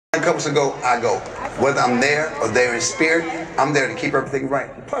Culbertson go, I go. Whether I'm there or there in spirit, I'm there to keep everything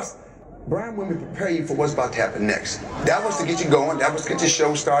right. Plus, Brian wanted me to prepare you for what's about to happen next. That was to get you going. That was to get your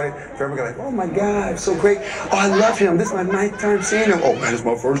show started. For everybody like, oh my God, so great. Oh, I love him. This is my 9th time seeing him. Oh man, it's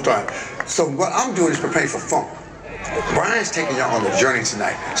my 1st time. So what I'm doing is preparing for funk. Brian's taking y'all on the journey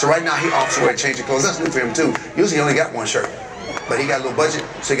tonight. So right now he offs away changing clothes. That's new for him too. Usually he only got 1 shirt. But he got a little budget,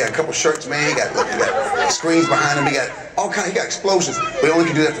 so he got a couple shirts, man. He got screens behind him. He got all kinds. He got explosions, but he only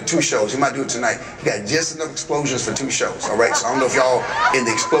can do that for 2 shows. He might do it tonight. He got just enough explosions for 2 shows. All right. So I don't know if y'all in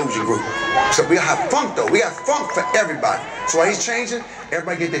the explosion group. So we have funk though. We got funk for everybody. So while he's changing,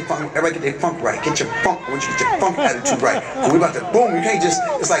 everybody get their funk. Everybody get their funk right. Get your funk. I want you to get your funk attitude right. So we about to boom. You can't just.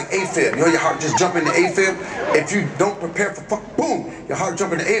 It's like AFib. You know your heart just jump into AFib. If you don't prepare for funk, boom, your heart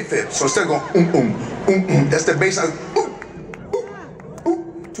jump into AFib. So instead of going that's the bass line.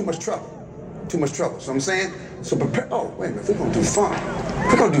 Too much trouble. Too much trouble. So I'm saying, so prepare. Oh, wait a minute. We're gonna do funk.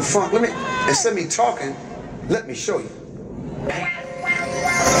 We're gonna do funk. Let me, instead of me talking, let me show you.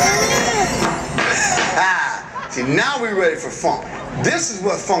 See, now we're ready for funk. This is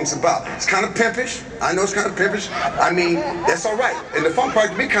what funk's about. It's kind of pimpish. I know it's kind of pimpish. I mean, that's all right. And the funk part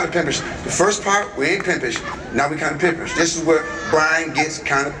can be kind of pimpish. The first part, we ain't pimpish. Now we kind of pimpish. This is where Brian gets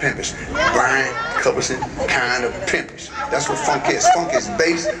kind of pimpish. Brian Culbertson, kind of pimpish. That's what funk is. Funk is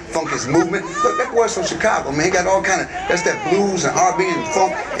bass. Funk is movement. Look, that boy's from Chicago, man. He got all kind of, that's that blues and R&B and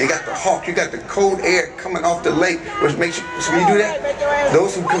funk. And you got the hawk. You got the cold air coming off the lake, which makes you, so when you do that,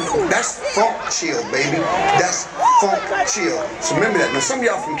 those who come, that's funk chill, baby. That's funk chill. So remember that. Now some of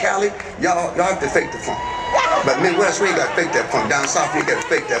y'all from Cali, y'all have to fake the funk. But Midwest, we ain't got to fake that funk. Down south, you got to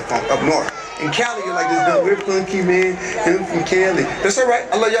fake that funk. Up north. In Cali, you're like this, we're funky, man. I'm from Cali. That's all right.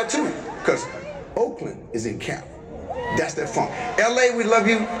 I love y'all too. Because Oakland is in Cali. That's that funk. LA, we love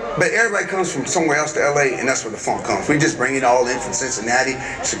you, but everybody comes from somewhere else to LA, and that's where the funk comes. We just bring it all in from Cincinnati,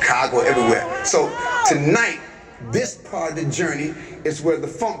 Chicago, everywhere. So tonight, this part of the journey is where the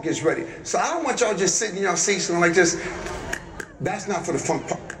funk gets ready. So I don't want y'all just sitting in y'all seats and like this. That's not for the funk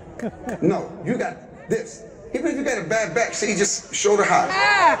part. No, you got this. Even if you got a bad back, see, just shoulder high.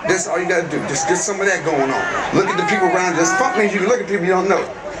 That's all you got to do. Just get some of that going on. Look at the people around you. Funk means you can look at people you don't know.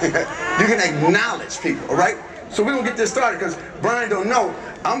 You can acknowledge people, all right? So we're going to get this started because Brian don't know.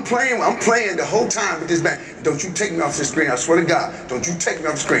 I'm playing the whole time with this band. Don't you take me off the screen. I swear to God. Don't you take me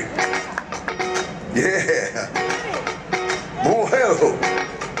off the screen. Yeah. Oh, hell.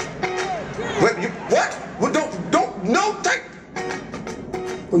 Wait, what? Well, don't, no, take.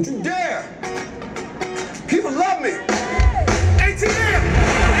 Don't you dare.